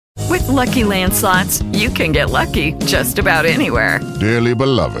Lucky Land Slots, you can get lucky just about anywhere. Dearly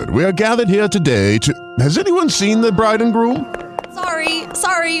beloved, we are gathered here today to... Has anyone seen the bride and groom?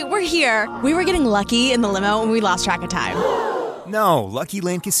 Sorry, we're here. We were getting lucky in the limo and we lost track of time. No, Lucky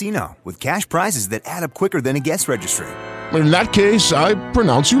Land Casino, with cash prizes that add up quicker than a guest registry. In that case, I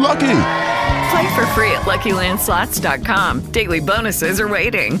pronounce you lucky. Play for free at LuckyLandSlots.com. Daily bonuses are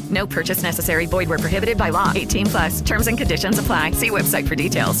waiting. No purchase necessary. Void where prohibited by law. 18+. Terms and conditions apply. See website for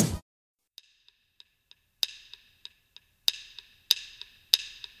details.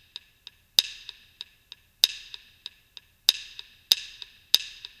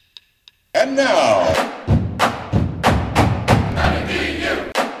 And now,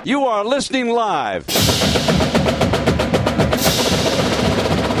 you are listening live.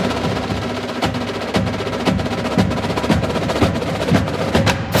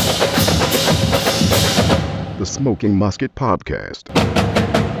 The Smoking Musket Podcast.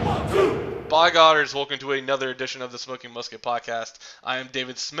 By Godders, welcome to another edition of the Smoking Musket Podcast. I am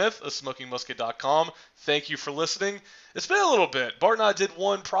David Smith of SmokingMusket.com. Thank you for listening. It's been a little bit. Bart and I did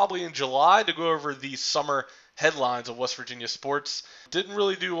one probably in July to go over the summer headlines of West Virginia sports. Didn't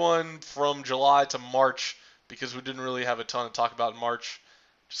really do one from July to March because we didn't really have a ton to talk about in March.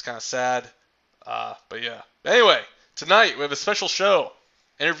 Just kind of sad. But yeah. Anyway, tonight we have a special show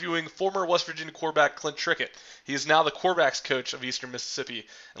interviewing former West Virginia quarterback Clint Trickett. He is now the quarterbacks coach of Eastern Mississippi,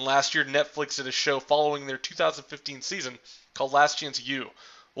 and last year Netflix did a show following their 2015 season called Last Chance U.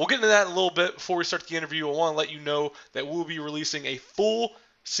 We'll get into that in a little bit. Before we start the interview, I want to let you know that we'll be releasing a full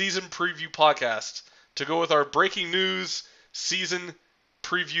season preview podcast to go with our breaking news season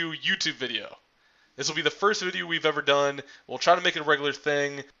preview YouTube video. This will be the first video we've ever done. We'll try to make it a regular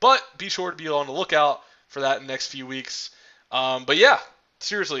thing, but be sure to be on the lookout for that in the next few weeks. But yeah,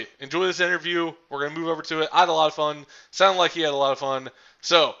 seriously, enjoy this interview. We're going to move over to it. I had a lot of fun. Sounded like he had a lot of fun.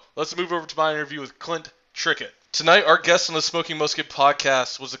 So let's move over to my interview with Clint Trickett. Tonight, our guest on the Smoking Musket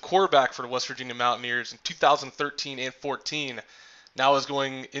Podcast was the quarterback for the West Virginia Mountaineers in 2013 and 14. Now is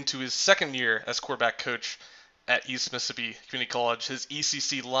going into his second year as quarterback coach at East Mississippi Community College. His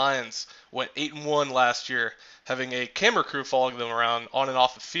ECC Lions went 8-1 last year, having a camera crew following them around on and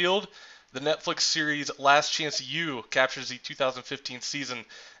off the field. The Netflix series Last Chance U captures the 2015 season.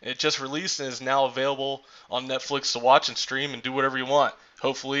 It just released and is now available on Netflix to watch and stream and do whatever you want.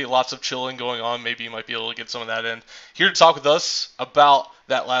 Hopefully, lots of chilling going on. Maybe you might be able to get some of that in. Here to talk with us about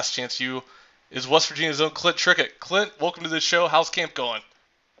that Last Chance U is West Virginia's own Clint Trickett. Clint, welcome to the show. How's camp going?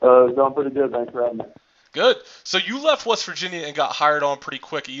 It's going pretty good. Thanks for having me. Good. So you left West Virginia and got hired on pretty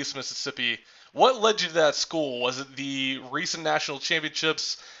quick at East Mississippi. What led you to that school? Was it the recent national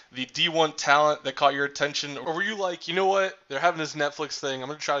championships, the D1 talent that caught your attention, or were you like, you know what, they're having this Netflix thing, I'm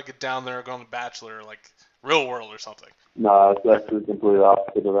going to try to get down there and go on The Bachelor, like Real World or something? No, it's actually completely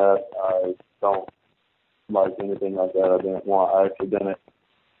opposite of that. I don't like anything like that. I actually didn't.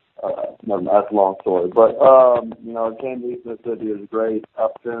 That's a long story. But, it came to East Mississippi. It was a great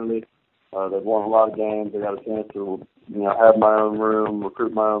opportunity. They've won a lot of games. I got a chance to, have my own room,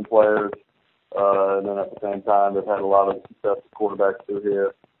 recruit my own players. And then at the same time, they've had a lot of successful quarterbacks through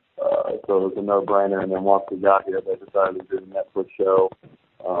here. So it was a no-brainer. And then once we got here, they decided to do the Netflix show.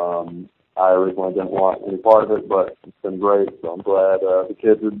 I originally didn't want any part of it, but it's been great. So I'm glad the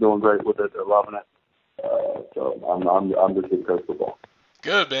kids are doing great with it. They're loving it. So I'm just here to coach football.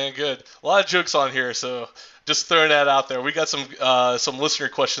 Good, man, good. A lot of jokes on here, so just throwing that out there. We got some listener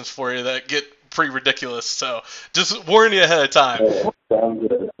questions for you that get pretty ridiculous, so just warning you ahead of time. Sounds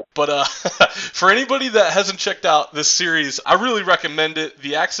good. But for anybody that hasn't checked out this series, I really recommend it.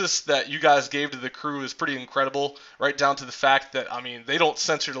 The access that you guys gave to the crew is pretty incredible, right down to the fact that, they don't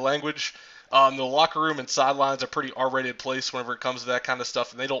censor the language. The locker room and sidelines are pretty R-rated place whenever it comes to that kind of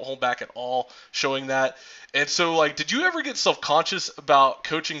stuff, and they don't hold back at all showing that. And so, did you ever get self-conscious about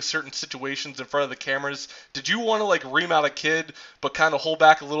coaching certain situations in front of the cameras? Did you want to, ream out a kid but kind of hold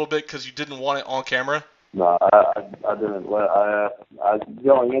back a little bit because you didn't want it on camera? No, I didn't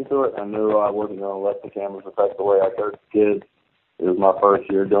going into it, I knew I wasn't going to let the cameras affect the way I coached kids. It was my first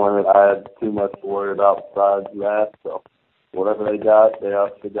year doing it. I had too much to worry about besides that, so whatever they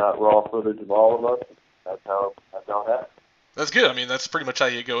obviously got raw footage of all of us. That's how it happened. That's good. That's pretty much how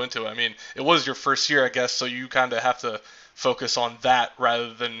you go into it. It was your first year, I guess, so you kind of have to focus on that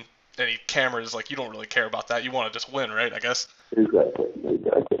rather than any cameras. You don't really care about that. You want to just win, right, I guess? Exactly.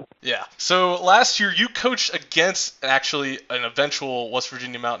 Yeah. So last year you coached against actually an eventual West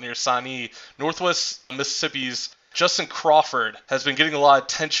Virginia Mountaineer signee. Northwest Mississippi's Justin Crawford has been getting a lot of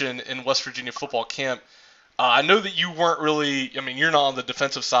attention in West Virginia football camp. I know that you weren't really, you're not on the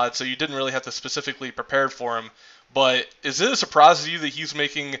defensive side, so you didn't really have to specifically prepare for him. But is it a surprise to you that he's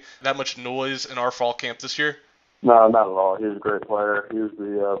making that much noise in our fall camp this year? No, not at all. He was a great player. He was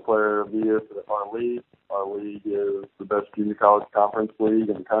the player of the year for our league. Our league is the best junior college conference league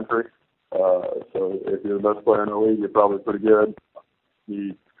in the country. So if you're the best player in the league, you're probably pretty good.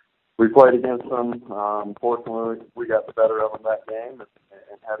 We played against him. Fortunately, we got the better of him that game and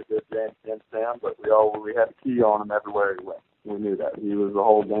had a good game against him. But we had a key on him everywhere he went. We knew that. He was the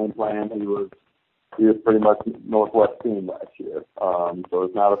whole game plan. He was pretty much Northwest team last year. So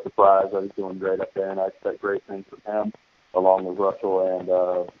it's not a surprise that he's doing great up there, and I expect great things from him, along with Russell and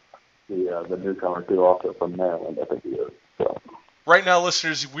the newcomer too, also from Maryland, I think he is. So. Right now,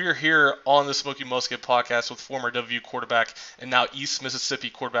 listeners, we're here on the Smoky Musket podcast with former WVU quarterback and now East Mississippi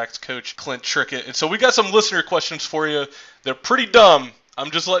quarterbacks coach Clint Trickett. And so we got some listener questions for you. They're pretty dumb.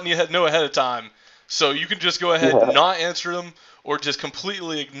 I'm just letting you know ahead of time. So you can just go ahead and not answer them, or just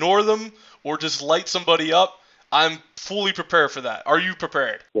completely ignore them, or just light somebody up. I'm fully prepared for that. Are you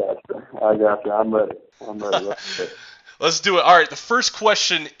prepared? Yeah, I got you. I'm ready. Let's do it. All right, the first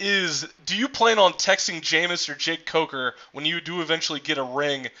question is, do you plan on texting Jameis or Jake Coker when you do eventually get a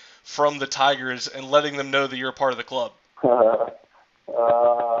ring from the Tigers and letting them know that you're a part of the club? That's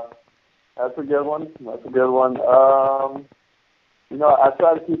a good one. I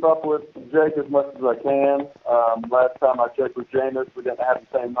try to keep up with Jake as much as I can. Last time I checked with Jameis, we didn't have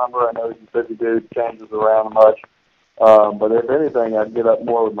the same number. I know he's a busy dude, changes around much. But if anything, I'd get up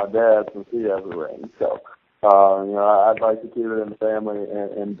more with my dad since he has a ring. So, I'd like to keep it in the family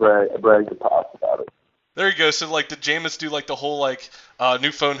and brag to Pops about it. There you go. So, did Jameis do, the whole,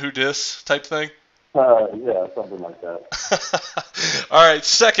 new phone who dis type thing? Yeah, something like that. All right,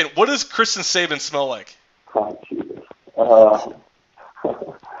 second, what does Kristen Saban smell like? Oh, Jesus.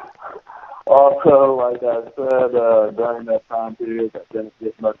 Also, like I said, during that time period, that didn't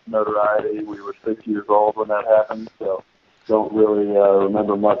get much notoriety. We were 6 years old when that happened, so don't really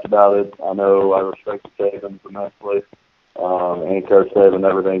remember much about it. I know I respect the Sabans immensely, and Coach Saban,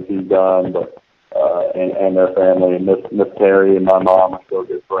 everything he's done, but and their family, and Miss Terry and my mom are still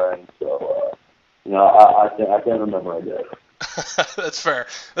good friends. So, I can't remember, I guess. That's fair.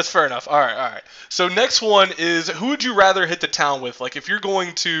 That's fair enough. All right. So next one is, who would you rather hit the town with? If you're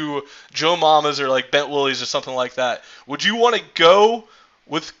going to Joe Mama's or Bent Willie's or something like that, would you want to go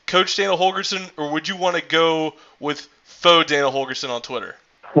with Coach Dana Holgerson, or would you want to go with faux Dana Holgerson on Twitter?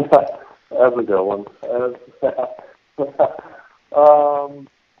 That's a good one.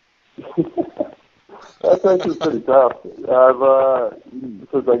 That's actually pretty tough.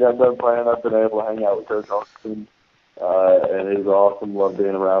 Since I got done playing, I've been able to hang out with Coach Holgerson. And he's awesome. Love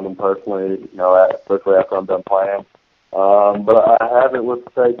being around him personally, especially after I'm done playing. But I haven't with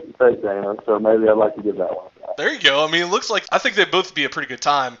fake Dana, so maybe I'd like to give that one a shot. There you go. I mean, it looks like I think they'd both be a pretty good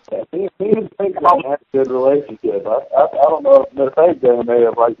time. Yeah, me and fake Dana have a good relationship. I don't know if the fake Dana may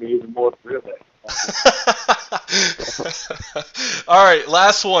have liked me even more than real Dana. All right,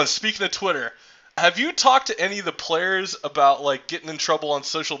 last one. Speaking of Twitter, have you talked to any of the players about getting in trouble on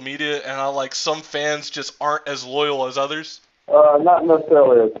social media and how some fans just aren't as loyal as others? Not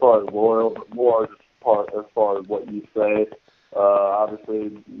necessarily as far as loyal, but more just as far as what you say.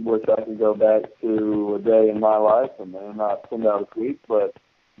 Obviously, wish I could go back to a day in my life and not send out a tweet, but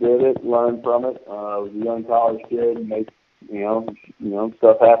did it, learned from it. I was a young college kid, and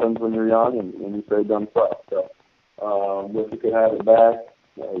stuff happens when you're young, and you say dumb stuff. So, wish I could have it back.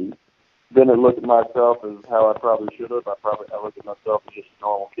 Didn't look at myself as how I probably should have. I looked at myself as just a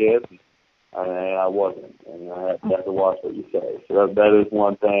normal kid, and I wasn't. And I have to watch what you say. So that is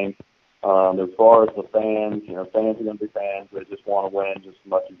one thing. As far as the fans, fans are going to be fans. They just want to win just as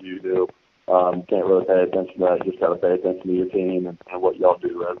much as you do. You can't really pay attention to that. You just got to pay attention to your team and what y'all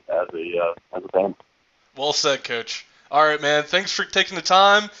do as a family. Well said, Coach. All right, man. Thanks for taking the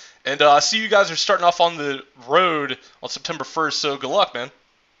time. And I see you guys are starting off on the road on September 1st, so good luck, man.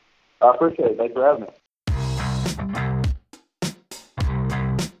 I appreciate it. Thanks for having me.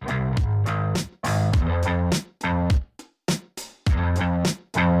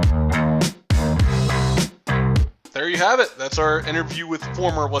 There you have it. That's our interview with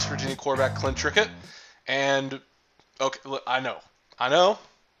former West Virginia quarterback Clint Trickett. And, okay, look, I know.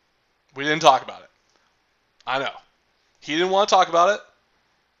 We didn't talk about it. I know. He didn't want to talk about it,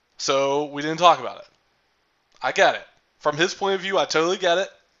 so we didn't talk about it. I get it. From his point of view, I totally get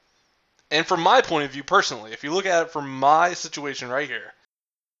it. And from my point of view personally, if you look at it from my situation right here,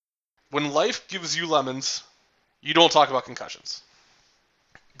 when life gives you lemons, you don't talk about concussions.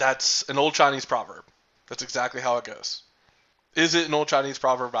 That's an old Chinese proverb. That's exactly how it goes. Is it an old Chinese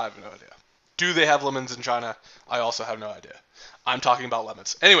proverb? I have no idea. Do they have lemons in China? I also have no idea. I'm talking about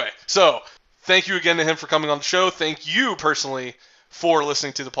lemons. Anyway, so thank you again to him for coming on the show. Thank you personally for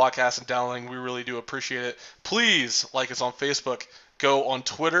listening to the podcast and downloading. We really do appreciate it. Please like us on Facebook, go on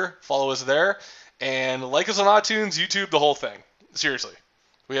Twitter, follow us there, and like us on iTunes, YouTube, the whole thing. Seriously.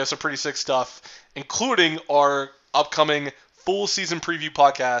 We have some pretty sick stuff, including our upcoming full season preview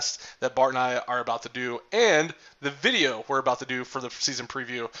podcast that Bart and I are about to do, and the video we're about to do for the season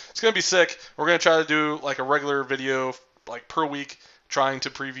preview. It's going to be sick. We're going to try to do like a regular video like per week, trying to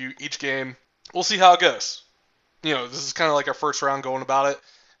preview each game. We'll see how it goes. You know, this is kind of like our first round going about it.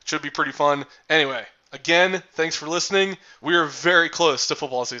 It should be pretty fun. Anyway, again, thanks for listening. We are very close to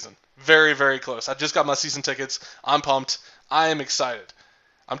football season. Very, very close. I just got my season tickets. I'm pumped. I am excited.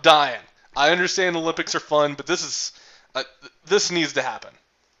 I'm dying. I understand the Olympics are fun, but this needs to happen.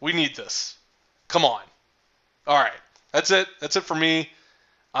 We need this. Come on. All right. That's it. That's it for me.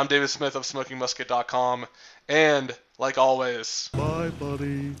 I'm David Smith of SmokingMusket.com. And, like always... Bye,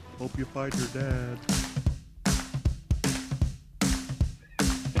 buddy. Hope you find your dad.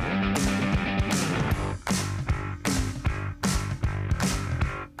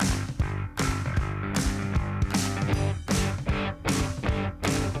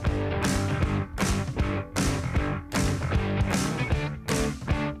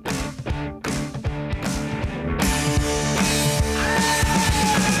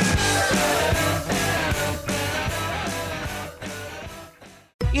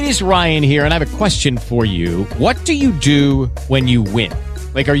 It is Ryan here, and I have a question for you. What do you do when you win?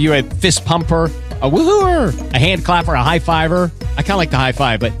 Like, are you a fist pumper, a woohooer, a hand clapper, a high fiver? I kind of like the high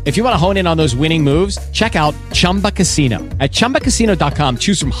five, but if you want to hone in on those winning moves, check out Chumba Casino. At ChumbaCasino.com,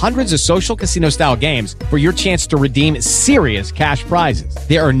 choose from hundreds of social casino-style games for your chance to redeem serious cash prizes.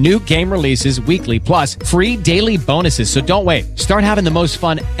 There are new game releases weekly, plus free daily bonuses, so don't wait. Start having the most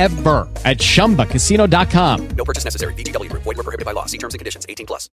fun ever at ChumbaCasino.com. No purchase necessary. VGW Group. Void where prohibited by law. See terms and conditions. 18+.